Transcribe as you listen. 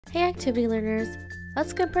Hey activity learners,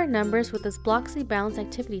 let's compare numbers with this Blockzee Balance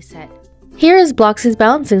Activity Set. Here is Blockzee's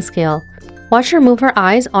balancing scale. Watch her move her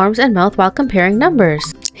eyes, arms, and mouth while comparing numbers.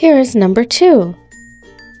 Here is number 2.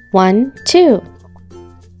 1, 2.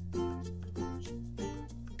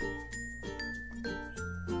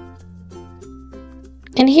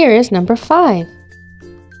 And here is number 5.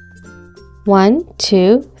 1,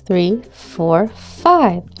 2, 3, 4,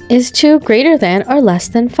 5. Is 2 greater than or less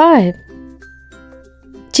than 5?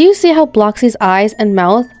 Do you see how Blockzee's eyes and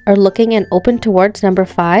mouth are looking and open towards number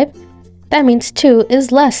 5? That means 2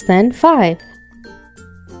 is less than 5.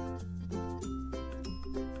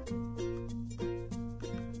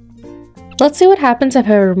 Let's see what happens if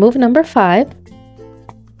I remove number 5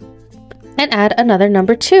 and add another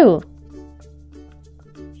number 2.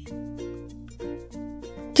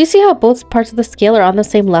 Do you see how both parts of the scale are on the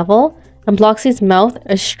same level and Blockzee's mouth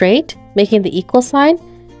is straight, making the equal sign?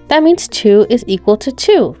 That means 2 is equal to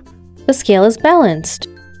 2. The scale is balanced.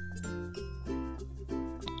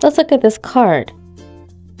 Let's look at this card.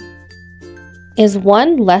 Is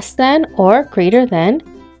 1 less than or greater than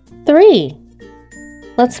 3?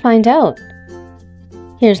 Let's find out.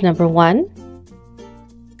 Here's number 1.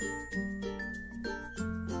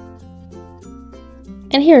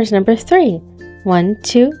 And here's number 3. 1,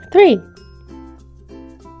 2, 3.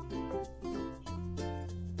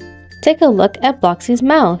 Take a look at Blockzee's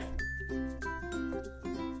mouth.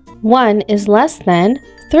 1 is less than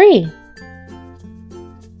 3.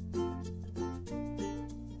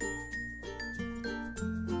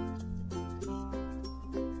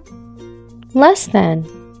 Less than.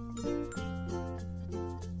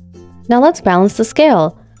 Now let's balance the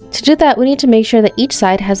scale. To do that, we need to make sure that each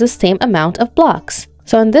side has the same amount of blocks.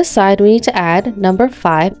 So on this side, we need to add number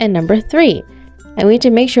 5 and number 3. And we need to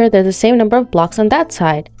make sure there's the same number of blocks on that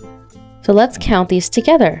side. So let's count these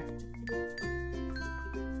together.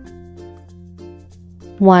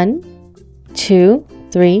 1, 2,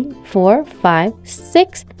 3, 4, 5,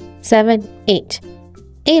 6, 7, 8.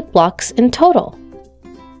 8 blocks in total.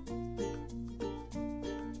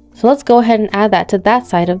 So let's go ahead and add that to that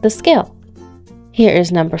side of the scale. Here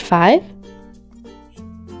is number 5.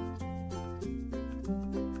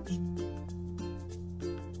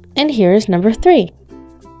 And here is number 3.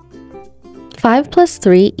 5 plus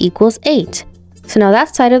 3 equals 8. So now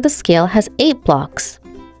that side of the scale has 8 blocks.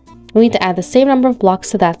 We need to add the same number of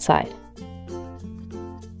blocks to that side.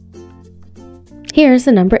 Here's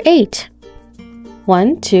the number 8.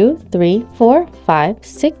 1, 2, 3, 4, 5,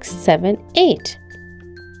 6, 7, 8.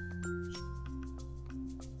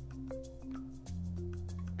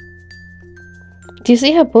 Do you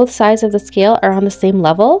see how both sides of the scale are on the same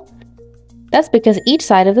level? That's because each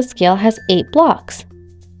side of the scale has 8 blocks.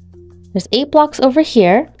 There's 8 blocks over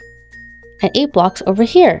here and 8 blocks over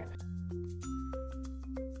here.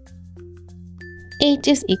 8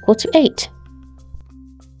 is equal to 8.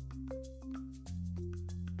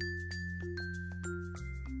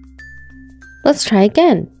 Let's try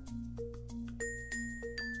again.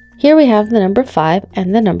 Here we have the number 5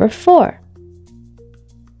 and the number 4.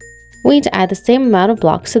 We need to add the same amount of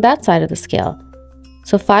blocks to that side of the scale.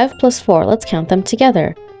 So 5 plus 4, let's count them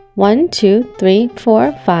together. 1, 2, 3,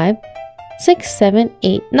 4, 5, 6, 7,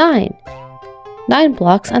 8, 9. 9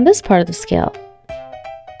 blocks on this part of the scale.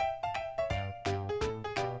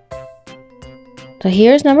 So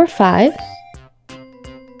here's number 5.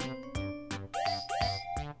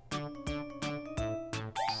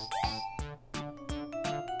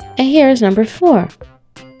 And here's number 4.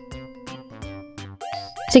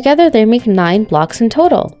 Together they make 9 blocks in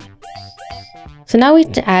total. So now we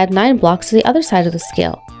need to add 9 blocks to the other side of the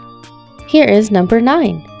scale. Here is number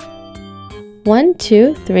 9. 1,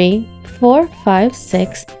 2, 3, 4, 5,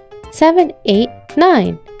 6, 7, 8,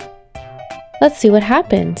 9. Let's see what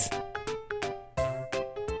happens.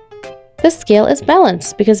 This scale is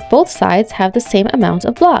balanced because both sides have the same amount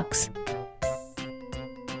of blocks.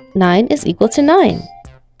 9 is equal to 9.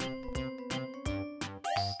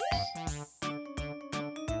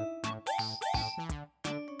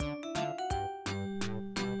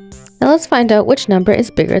 Now let's find out which number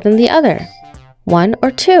is bigger than the other, 1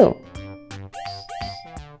 or 2.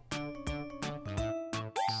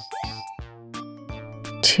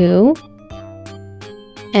 Two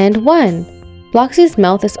and 1. Blockzee's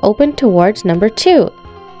mouth is open towards number 2.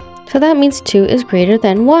 So that means 2 is greater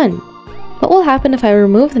than 1. What will happen if I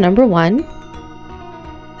remove the number 1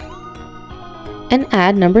 and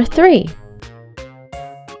add number 3?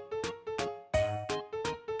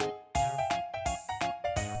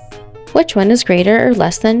 Which one is greater or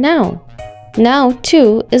less than now? Now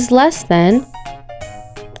 2 is less than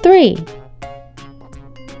 3.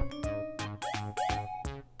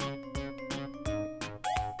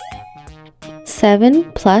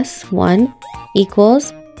 7 plus 1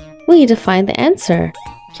 equals, we need to find the answer.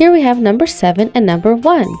 Here we have number 7 and number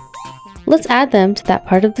 1. Let's add them to that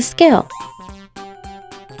part of the scale.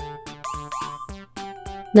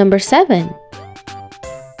 Number 7.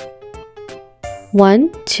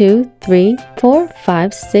 1, 2, 3, 4,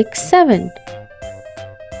 5, 6, 7.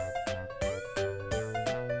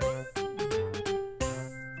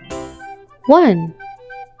 1.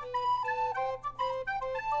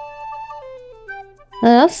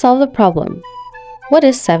 Now let's solve the problem. What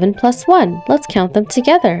is 7 plus 1? Let's count them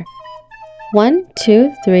together. 1,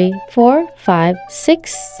 2, 3, 4, 5,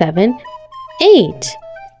 6, 7, 8.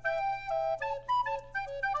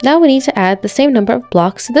 Now we need to add the same number of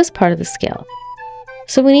blocks to this part of the scale.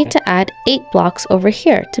 So we need to add 8 blocks over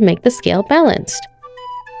here to make the scale balanced.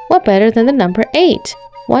 What better than the number 8?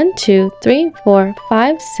 1, 2, 3, 4,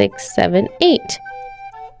 5, 6, 7, 8.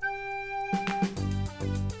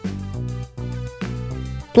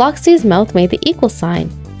 Blockzee's mouth made the equal sign.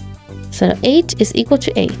 So 8 is equal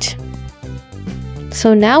to 8.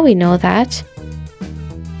 So now we know that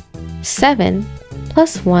 7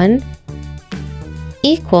 plus 1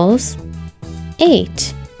 equals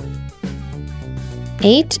 8.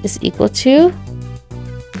 8 is equal to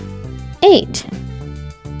 8.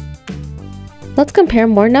 Let's compare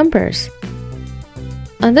more numbers.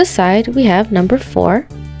 On this side, we have number 4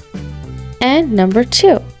 and number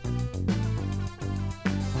 2.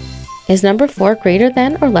 Is number 4 greater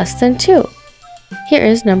than or less than 2? Here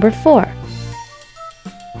is number 4.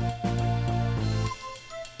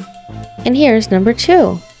 And here is number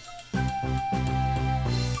 2.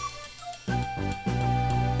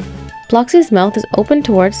 Blockzee's mouth is open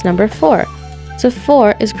towards number 4, so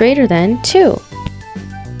 4 is greater than 2.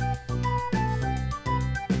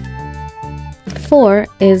 4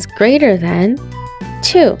 is greater than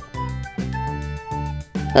 2.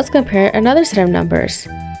 Let's compare another set of numbers.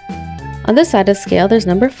 On this side of the scale, there's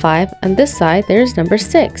number 5. On this side, there's number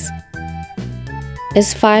 6.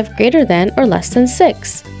 Is 5 greater than or less than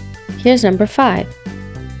 6? Here's number 5.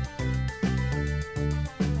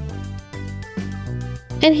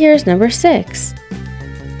 And here's number 6.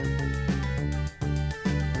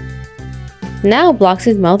 Now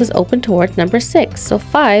Blockzee's mouth is open towards number 6, so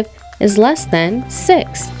 5 is less than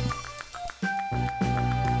 6.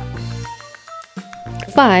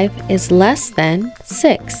 5 is less than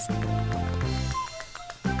 6.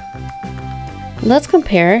 Let's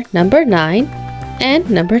compare number 9 and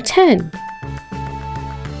number 10.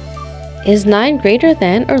 Is 9 greater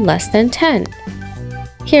than or less than 10?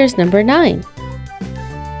 Here's number 9.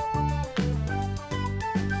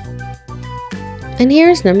 And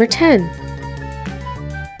here's number 10.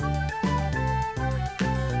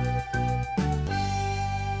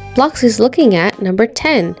 Blockzee is looking at number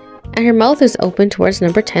 10, and her mouth is open towards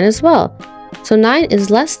number 10 as well. So 9 is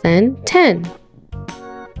less than 10.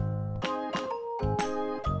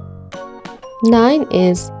 9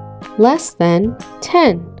 is less than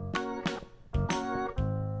 10.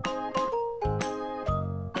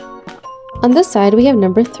 On this side, we have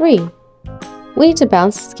number 3. We need to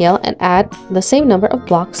balance the scale and add the same number of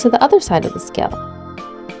blocks to the other side of the scale.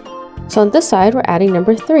 So on this side, we're adding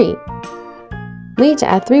number 3. We need to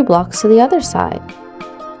add 3 blocks to the other side.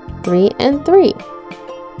 3 and 3.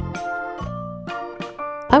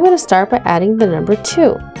 I'm going to start by adding the number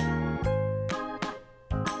 2.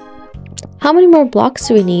 How many more blocks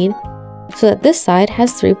do we need so that this side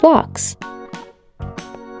has 3 blocks?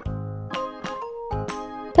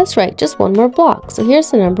 That's right, just 1 more block. So here's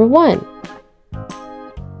the number 1.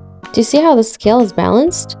 Do you see how the scale is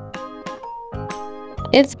balanced?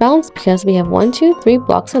 It's balanced because we have 1, 2, 3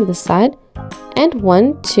 blocks on this side and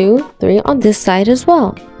 1, 2, 3 on this side as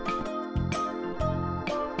well.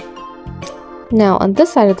 Now on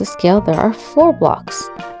this side of the scale there are 4 blocks.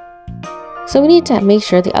 So we need to make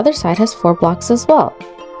sure the other side has 4 blocks as well.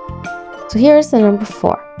 So here is the number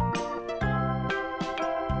 4.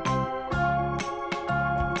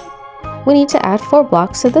 We need to add 4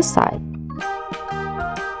 blocks to this side.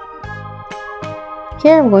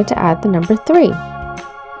 Here I'm going to add the number 3.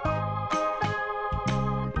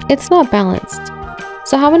 It's not balanced.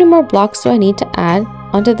 So how many more blocks do I need to add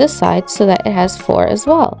onto this side so that it has 4 as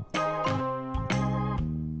well?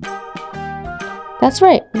 That's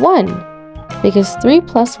right, 1. Because 3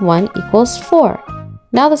 plus 1 equals 4.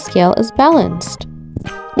 Now the scale is balanced.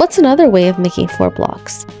 What's another way of making 4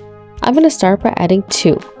 blocks? I'm going to start by adding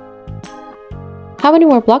 2. How many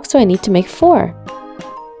more blocks do I need to make 4?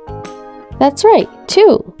 That's right,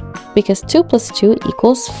 2, because 2 plus 2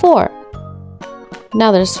 equals 4.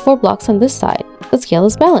 Now there's 4 blocks on this side. The scale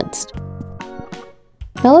is balanced.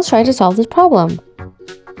 Now let's try to solve this problem.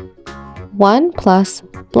 1 plus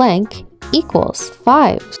blank equals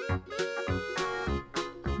 5.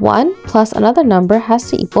 1 plus another number has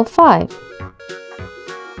to equal 5. So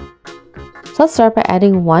let's start by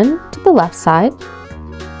adding 1 to the left side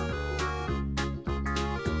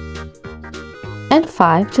and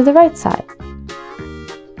 5 to the right side.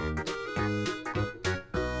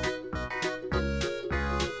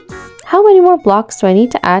 How many more blocks do I need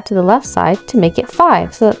to add to the left side to make it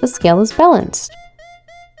 5 so that the scale is balanced?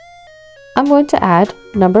 I'm going to add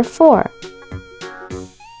number 4.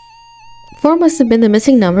 4 must have been the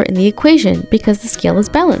missing number in the equation because the scale is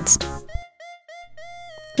balanced.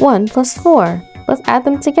 1 plus 4. Let's add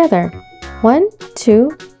them together. 1, 2,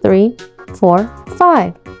 3, 4,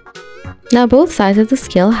 5. Now both sides of the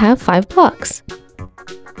scale have 5 blocks.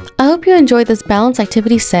 I hope you enjoyed this balance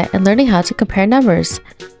activity set and learning how to compare numbers.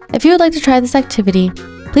 If you would like to try this activity,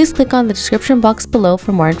 please click on the description box below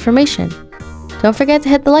for more information. Don't forget to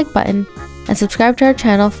hit the like button and subscribe to our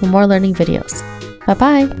channel for more learning videos.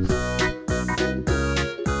 Bye-bye!